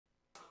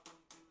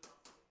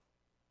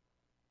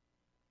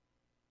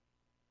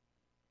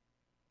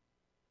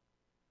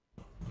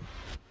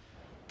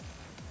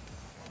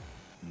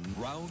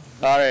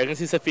Alright, gonna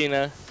see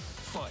Safina.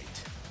 Fight.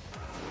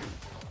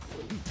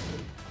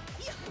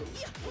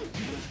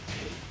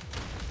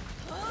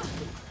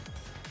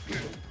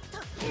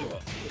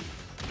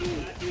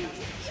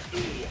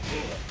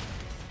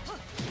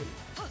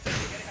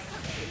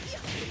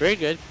 Very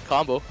good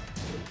combo.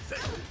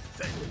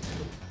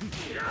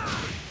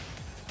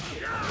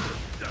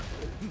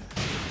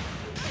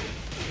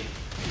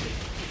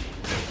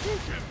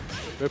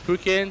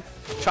 Reppuken,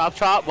 chop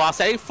chop while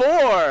setting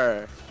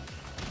 4.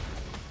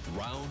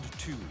 Round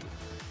 2.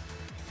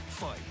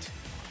 Fight.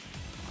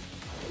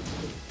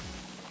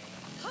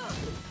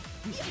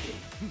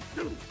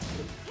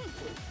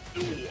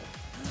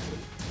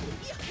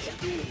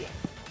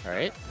 All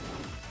right.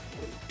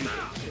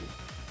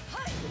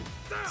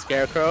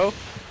 Scarecrow.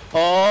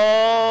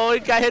 Oh, he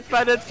got hit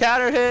by the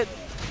counter hit.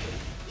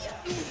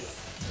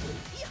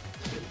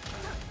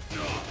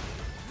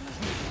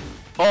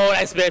 Oh,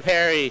 nice mid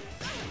parry.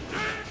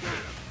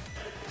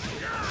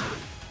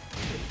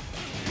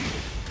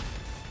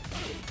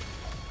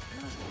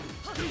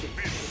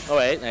 Oh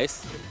wait,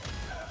 nice.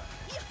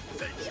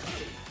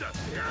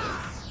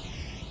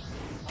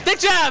 Dick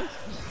jab!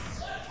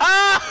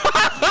 Ah!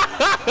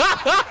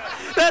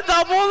 The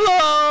double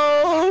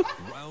low!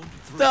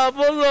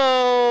 Double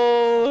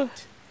low!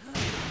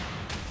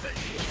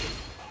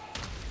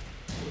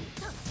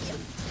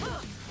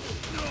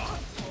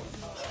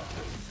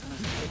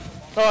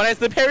 Oh, nice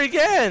the parry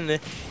again!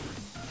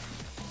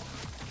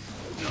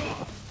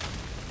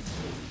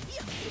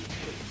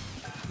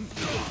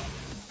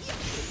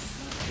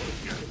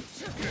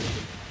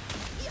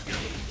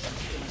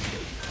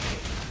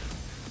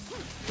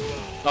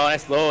 Oh,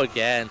 nice low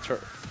again.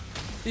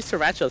 These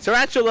Tarantula.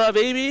 Tarantula,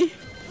 baby!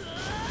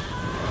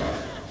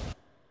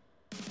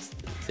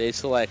 Stage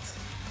select.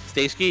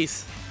 Stage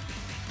geese.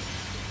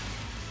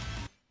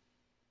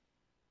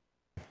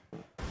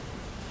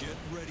 Get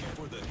ready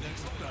for the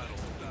next battle.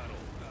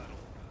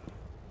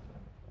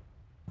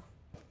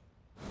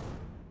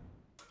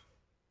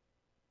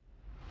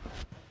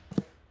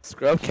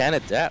 Scrub can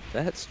adapt.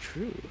 That's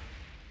true.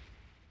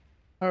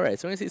 Alright,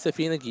 so we're gonna see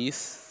Safina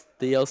Geese.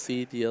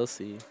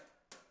 DLC.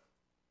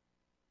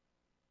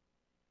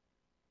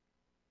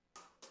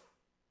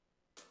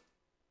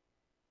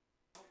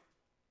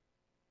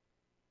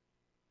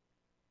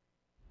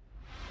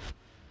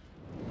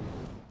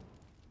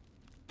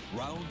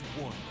 Round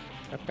 1.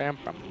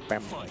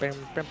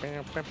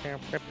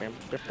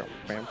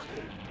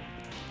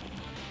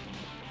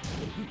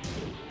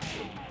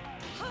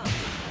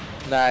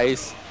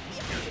 Nice.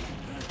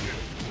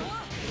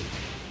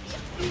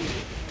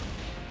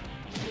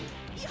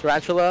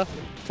 Tarantula.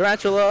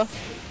 Tarantula.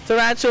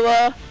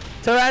 Tarantula.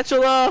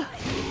 Tarantula.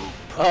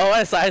 Oh,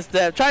 what a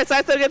sidestep. Try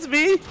sidestep against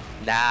me?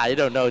 Nah, you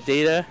don't know,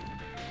 Data.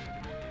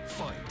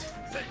 Fight.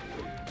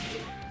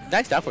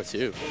 Nice down for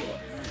 2.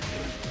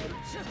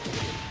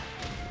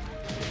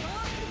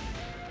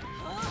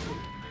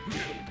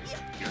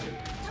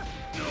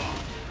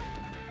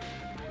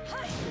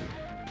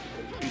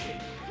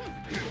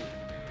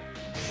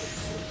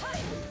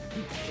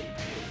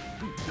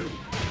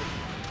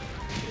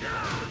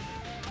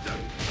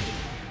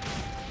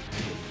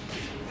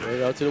 There we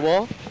go, to the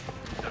wall.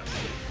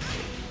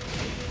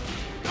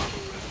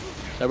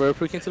 Now we're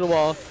pushing to the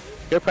wall.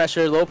 Good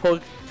pressure, low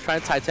poke,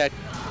 trying to tie tech.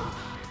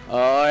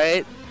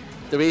 Alright.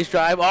 The rage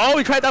drive. Oh,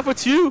 we tried that for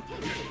 2.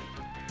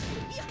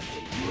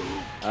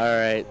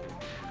 Alright.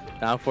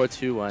 Down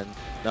 4-2-1.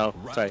 No,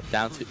 sorry,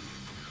 down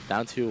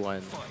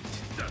 2-1.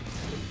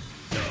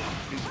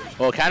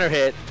 Oh, counter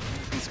hit.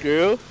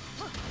 Screw.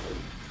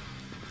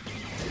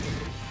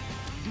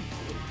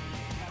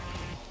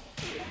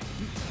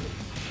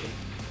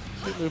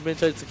 Good movement,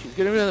 good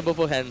movement on the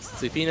both hands.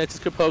 Safina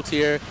just good pokes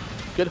here.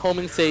 Good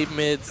homing save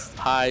mids,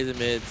 highs and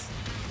mids.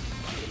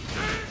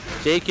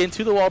 Jake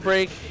into the wall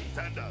break.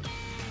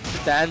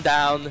 Stand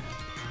down.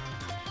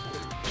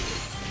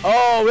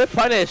 Oh, rip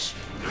punish.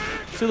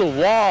 To the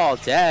wall,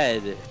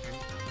 dead.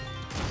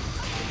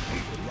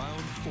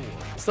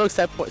 Still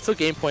accept point, still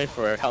game point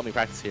for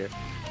HelpMePractice here.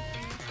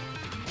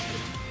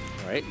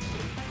 Alright.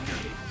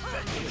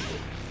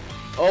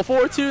 Oh,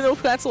 4-2, no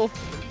cancel.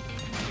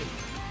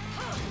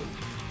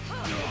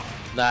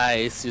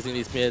 Nice, using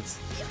these mids.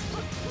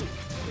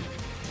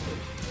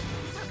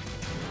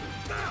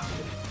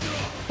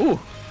 Ooh.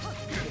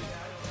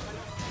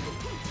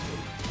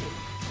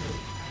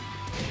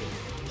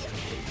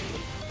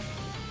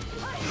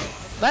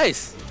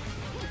 Nice.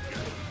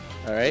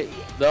 All right.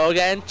 Though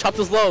again, chop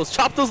those lows.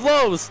 Chop those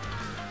lows.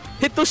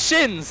 Hit those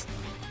shins.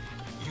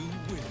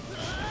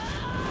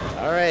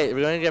 All right,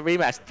 we're going to get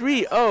rematch.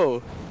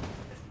 3-0.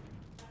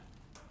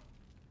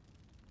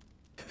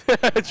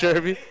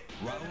 Jeremy.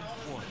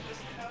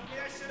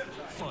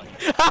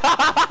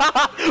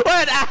 What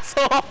an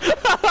asshole!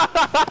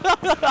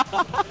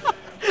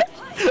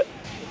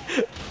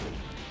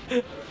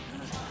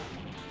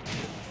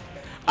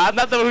 I'm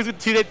not the one who's been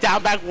tuned it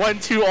down back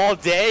 1-2 all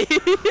day.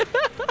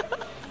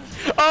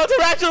 Oh,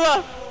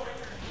 Tarantula!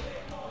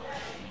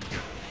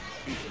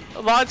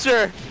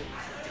 Launcher.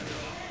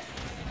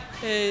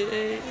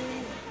 Hey.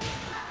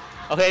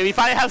 Okay, we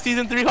finally have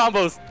season 3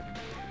 combos.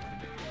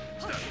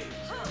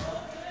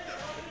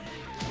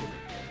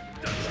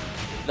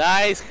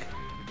 Nice.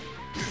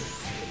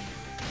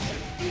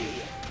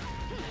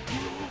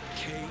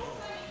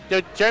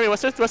 Yo, Jeremy,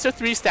 what's their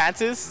 3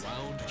 stances?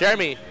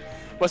 Jeremy,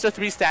 what's their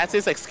 3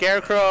 stances? Like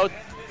Scarecrow.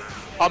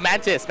 Oh,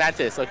 Mantis.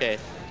 Okay.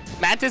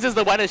 Mantis is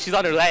the one that she's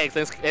on her legs,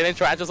 and then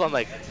Tarantula's on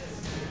like.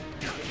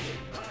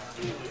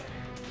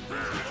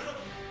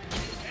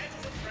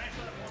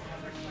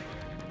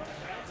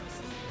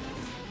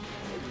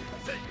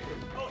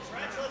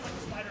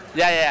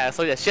 Yeah.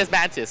 So yeah, she has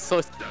Mantis. So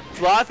it's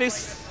a lot of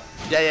things.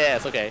 Yeah.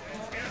 It's okay.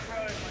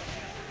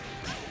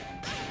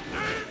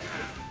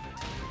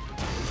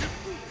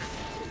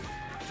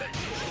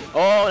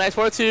 Oh, nice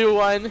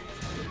 4-2-1.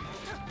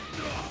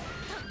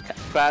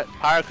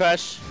 Power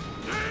Crush.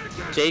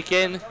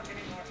 Jaken.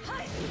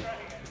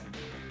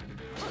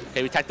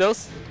 Okay, we tech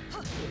those.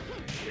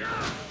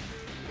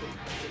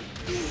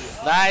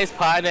 Nice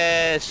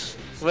punish.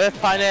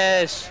 With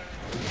punish.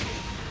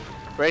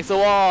 Breaks the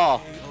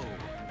wall.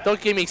 Don't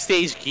give me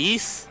stage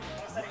geese.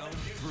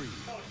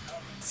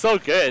 So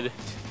good.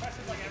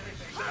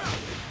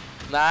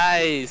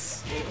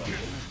 Nice.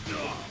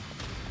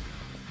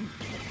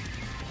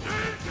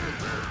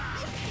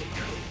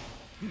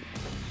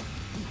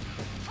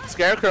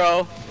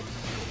 Scarecrow.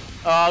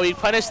 Oh, we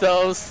punish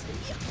those.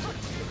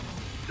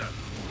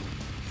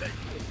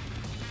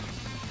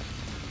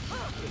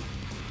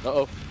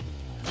 Uh-oh.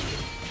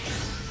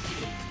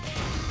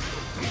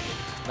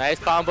 Nice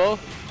combo.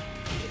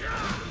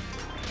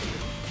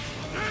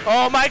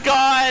 Oh my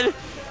god!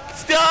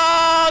 Still,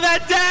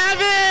 that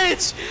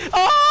damage!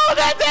 Oh,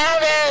 that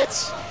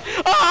damage!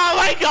 Oh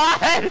my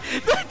god!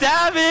 The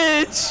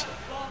damage!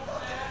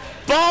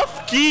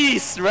 Buff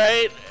geese,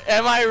 right?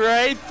 Am I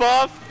right?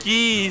 Buff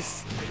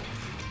geese.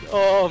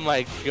 Oh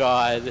my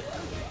god.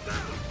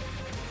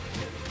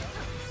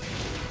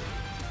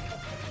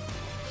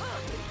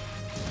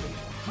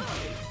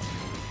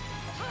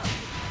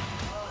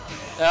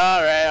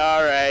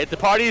 Alright. The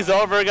party is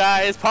over,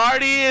 guys.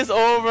 Party is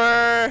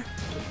over.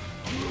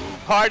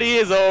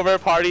 3-0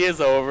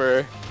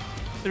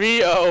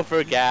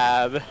 for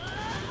Gab.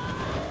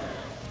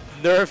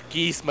 Nerf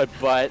geese my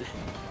butt.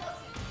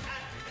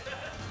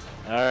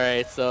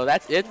 Alright, so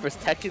that's it for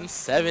Tekken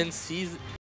 7 season.